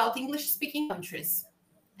about English-speaking countries.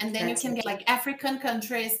 And then you can get like African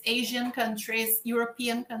countries, Asian countries,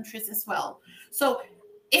 European countries as well. So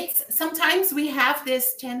it's sometimes we have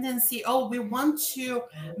this tendency, oh, we want to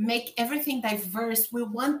make everything diverse. We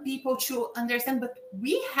want people to understand, but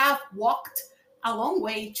we have walked a long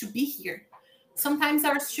way to be here. Sometimes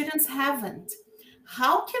our students haven't.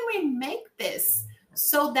 How can we make this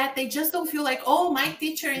so that they just don't feel like, oh, my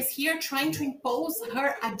teacher is here trying to impose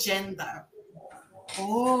her agenda?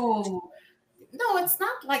 Oh, no, it's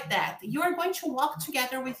not like that. You are going to walk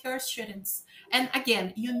together with your students. And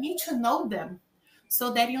again, you need to know them so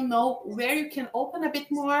that you know where you can open a bit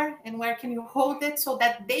more and where can you hold it, so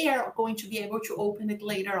that they are going to be able to open it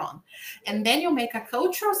later on. And then you make a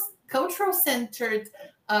cultural centered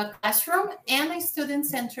classroom and a student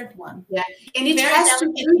centered one. Yeah, and it has to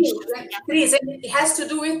do, Chris, it has to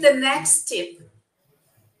do with the next tip.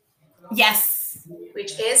 Yes.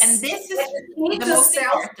 Which is, and this is educate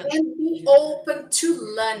yourself and be open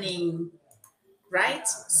to learning, right?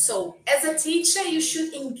 So as a teacher, you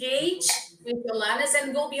should engage with your learners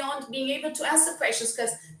and go beyond being able to answer questions,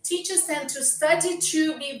 because teachers tend to study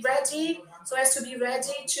to be ready, so as to be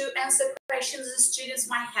ready to answer questions the students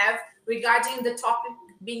might have regarding the topic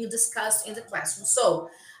being discussed in the classroom. So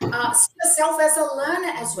see yourself as a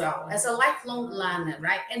learner as well, as a lifelong learner,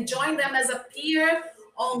 right? And join them as a peer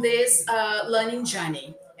on this learning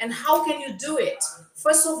journey. And how can you do it?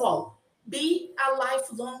 First of all, be a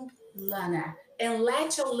lifelong learner and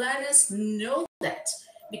let your learners know that,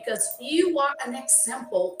 because you are an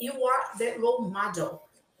example, you are the role model.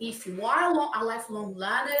 If you are a lifelong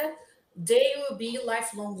learner, they will be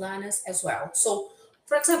lifelong learners as well. So,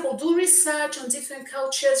 for example, do research on different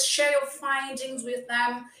cultures, share your findings with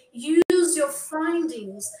them, use your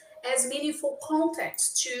findings as meaningful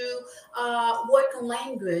context to work on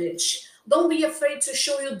language. Don't be afraid to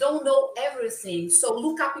show you don't know everything. So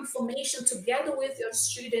look up information together with your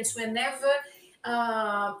students whenever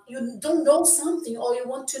you don't know something or you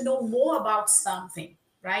want to know more about something,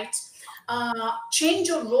 right? Change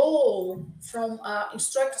your role from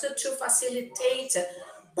instructor to facilitator.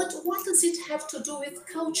 But what does it have to do with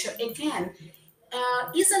culture? Again,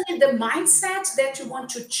 isn't it the mindset that you want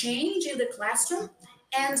to change in the classroom?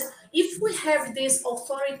 And if we have this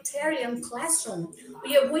authoritarian classroom,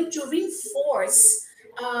 we are going to reinforce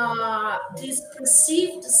this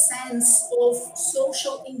perceived sense of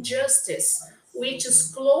social injustice, which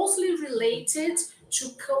is closely related to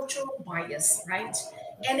cultural bias, right?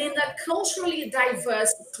 And in a culturally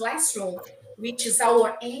diverse classroom, which is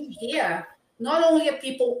our aim here, not only are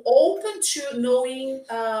people open to knowing,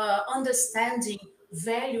 understanding,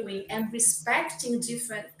 valuing, and respecting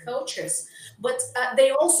different cultures, but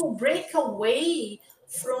they also break away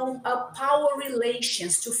from power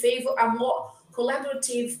relations to favor a more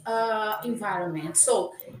collaborative environment.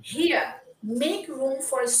 So here, make room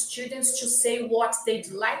for students to say what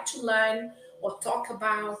they'd like to learn or talk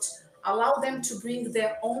about. Allow them to bring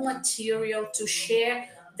their own material to share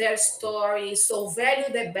their story. So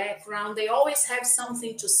value their background. They always have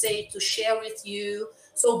something to say, to share with you.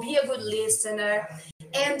 So be a good listener.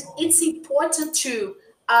 And it's important to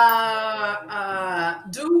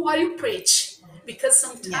do what you preach, because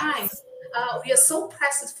sometimes we are so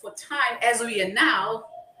pressed for time as we are now,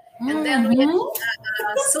 and then we are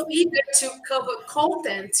so eager to cover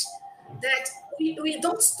content that we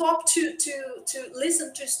don't stop to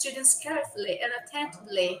listen to students carefully and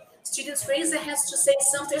attentively. Students raise their hands to say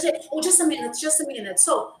something. Say, oh, just a minute, just a minute.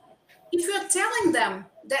 So if you're telling them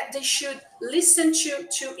that they should listen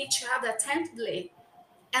to each other attentively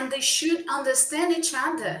and they should understand each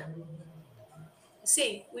other,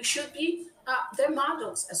 see, we should be their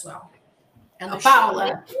models as well. And we should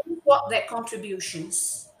Paula, what their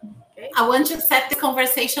contributions. Okay. I want to set the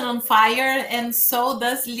conversation on fire, and so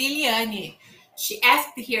does Liliane. She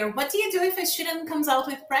asked here, what do you do if a student comes out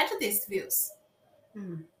with prejudiced views?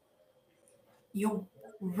 You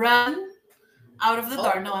run out of the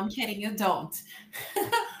door. No, I'm kidding. You don't.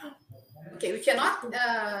 Okay, we cannot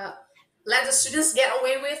let the students get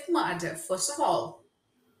away with murder, first of all,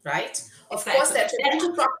 right? Of course, that we need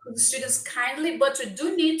to talk to the students kindly, but we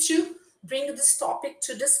do need to bring this topic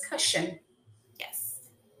to discussion. Yes.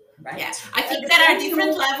 Right? Yeah, I think there are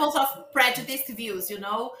different levels of prejudiced views, you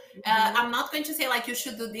know. I'm not going to say like you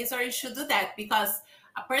should do this or you should do that, because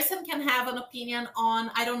a person can have an opinion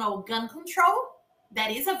on, I don't know, gun control.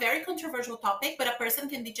 That is a very controversial topic, but a person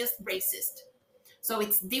can be just racist. So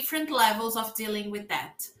it's different levels of dealing with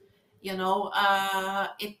that. You know,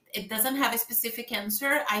 it doesn't have a specific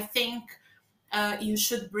answer. I think you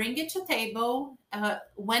should bring it to table.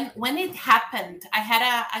 When it happened, I had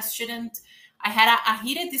a student, I had a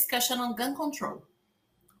heated discussion on gun control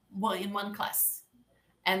in one class.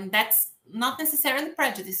 And that's not necessarily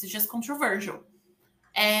prejudice, it's just controversial.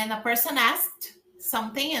 And a person asked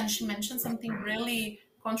something and she mentioned something really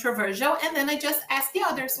controversial. And then I just asked the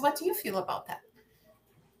others, what do you feel about that?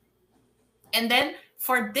 And then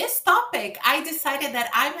for this topic, I decided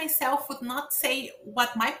that I myself would not say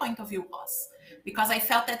what my point of view was, because I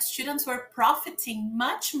felt that students were profiting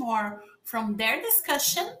much more from their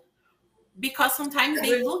discussion, because sometimes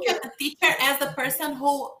they look at the teacher as the person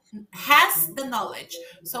who has the knowledge.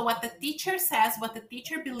 So what the teacher says, what the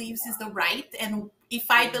teacher believes is the right, and if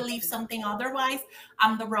I believe something otherwise,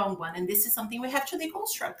 I'm the wrong one. And this is something we have to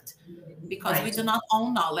deconstruct, because we do not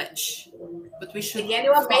own knowledge, but we should. Again,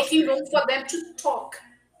 you are making room for them to talk,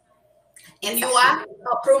 and you are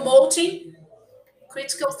promoting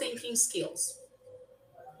critical thinking skills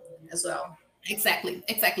as well. Exactly.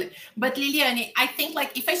 But Liliane, I think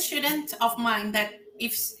like if a student of mine that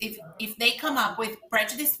if they come up with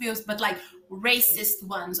prejudiced views, but like racist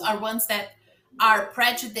ones, or ones that are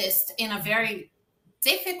prejudiced in a very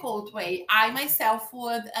difficult way, I myself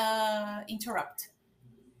would interrupt.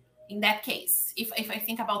 In that case, if I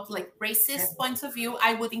think about like racist points of view,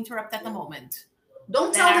 I would interrupt at the moment.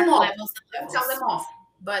 Don't tell them off. Don't tell them off,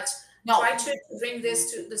 but try to bring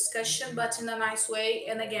this to discussion, but in a nice way.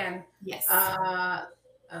 And again, yes,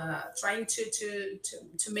 trying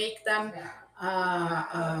to make them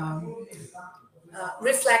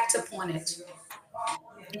reflect upon it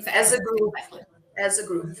as a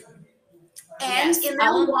group, and in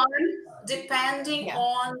that one, depending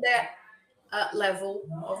on the level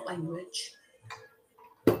of language.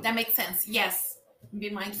 That makes sense. Yes. Be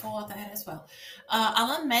mindful of that as well.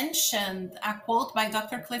 Alan mentioned a quote by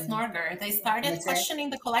Dr. Cliff Norgard. They started questioning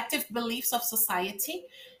the collective beliefs of society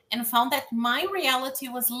and found that my reality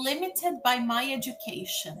was limited by my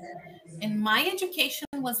education. And my education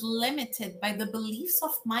was limited by the beliefs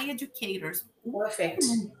of my educators. Perfect.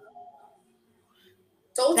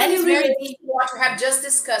 Totally related to what we have just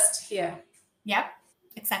discussed here. Yep,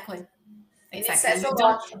 exactly. And it says a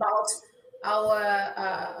lot about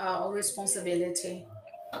our responsibility.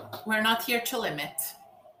 We're not here to limit.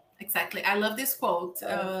 Exactly. I love this quote,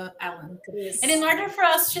 Alan. And in order for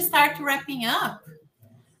us to start wrapping up,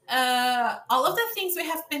 all of the things we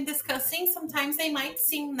have been discussing, sometimes they might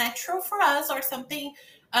seem natural for us, or something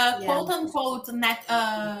quote unquote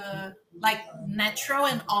like natural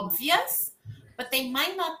and obvious, but they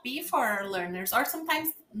might not be for our learners, or sometimes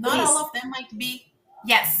not all of them might be.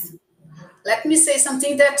 Yes. Let me say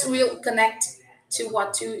something that will connect to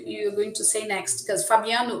what you're going to say next, because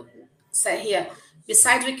Fabiano said here,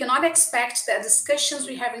 besides, we cannot expect that discussions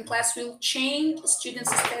we have in class will change students'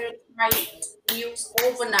 stereotype views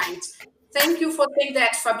overnight. Thank you for saying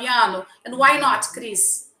that, Fabiano. And why not,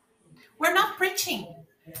 Chris? We're not preaching.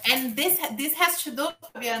 And this has to do,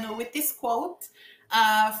 Fabiano, with this quote.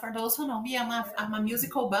 For those who know me, I'm a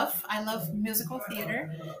musical buff. I love musical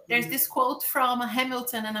theater. There's this quote from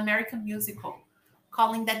Hamilton, an American musical,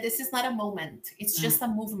 calling that this is not a moment. It's just a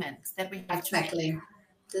movement that we have to make.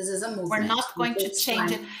 This is a movement. We're not going to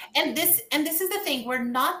change it. And this is the thing. We're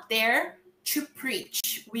not there to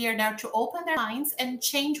preach. We are there to open their minds, and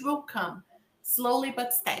change will come slowly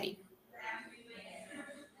but steady.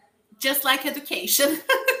 Just like education.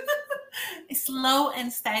 Slow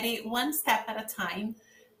and steady, one step at a time,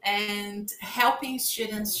 and helping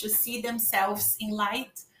students to see themselves in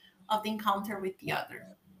light of the encounter with the other,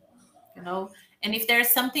 you know. And if there's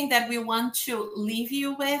something that we want to leave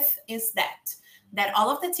you with, is that all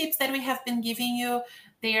of the tips that we have been giving you,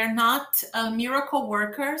 they are not miracle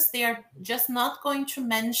workers. They are just not going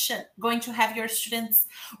to have your students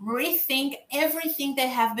rethink everything they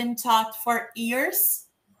have been taught for years,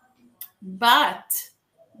 but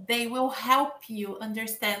they will help you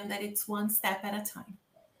understand that it's one step at a time.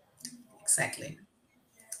 Exactly.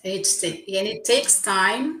 And it takes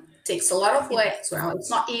time, takes a lot of work as well. It's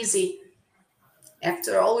not easy.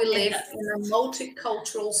 After all, we live in a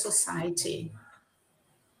multicultural society.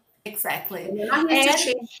 Exactly. And we're not here to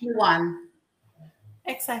change anyone.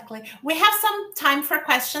 Exactly. We have some time for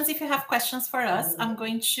questions. If you have questions for us, I'm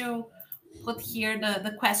going to put here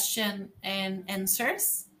the question and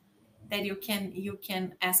answers that you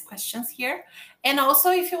can ask questions here. And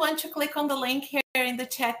also, if you want to click on the link here in the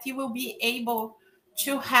chat, you will be able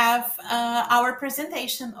to have our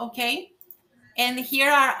presentation, okay? And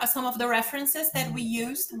here are some of the references that we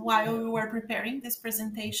used while we were preparing this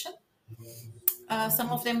presentation. Some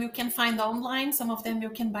of them you can find online, some of them you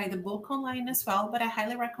can buy the book online as well, but I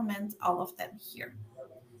highly recommend all of them here.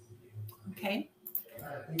 Okay.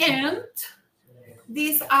 And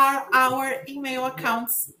these are our email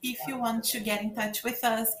accounts if you want to get in touch with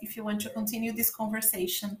us, if you want to continue this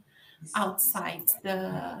conversation outside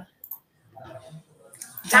the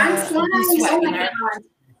time flies. Oh my God.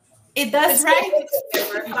 It does, right?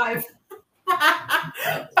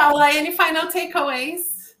 Paula, any final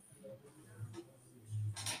takeaways?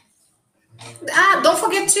 Don't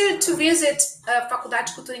forget to visit Faculdade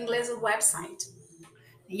de Cultura Inglesa website.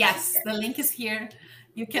 Yes, the link is here.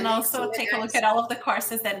 You can also take a look at all of the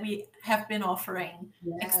courses that we have been offering,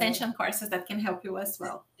 extension courses that can help you as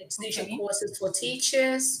well. Extension courses for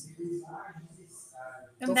teachers.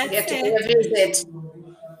 And don't forget to visit.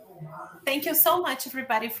 Thank you so much,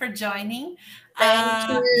 everybody, for joining.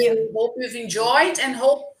 Thank you. Hope you've enjoyed and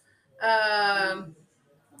hope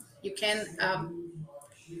you can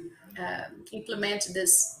implement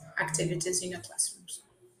these activities in your classrooms.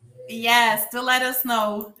 Yes, do let us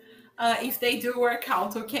know if they do work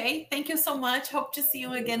out, okay? Thank you so much. Hope to see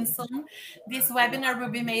you again soon. This webinar will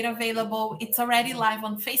be made available. It's already live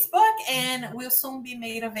on Facebook and will soon be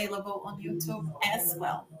made available on YouTube as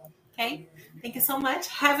well. Okay? Thank you so much.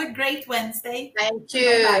 Have a great Wednesday. Thank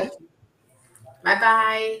you.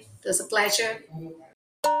 Bye-bye. It was a pleasure.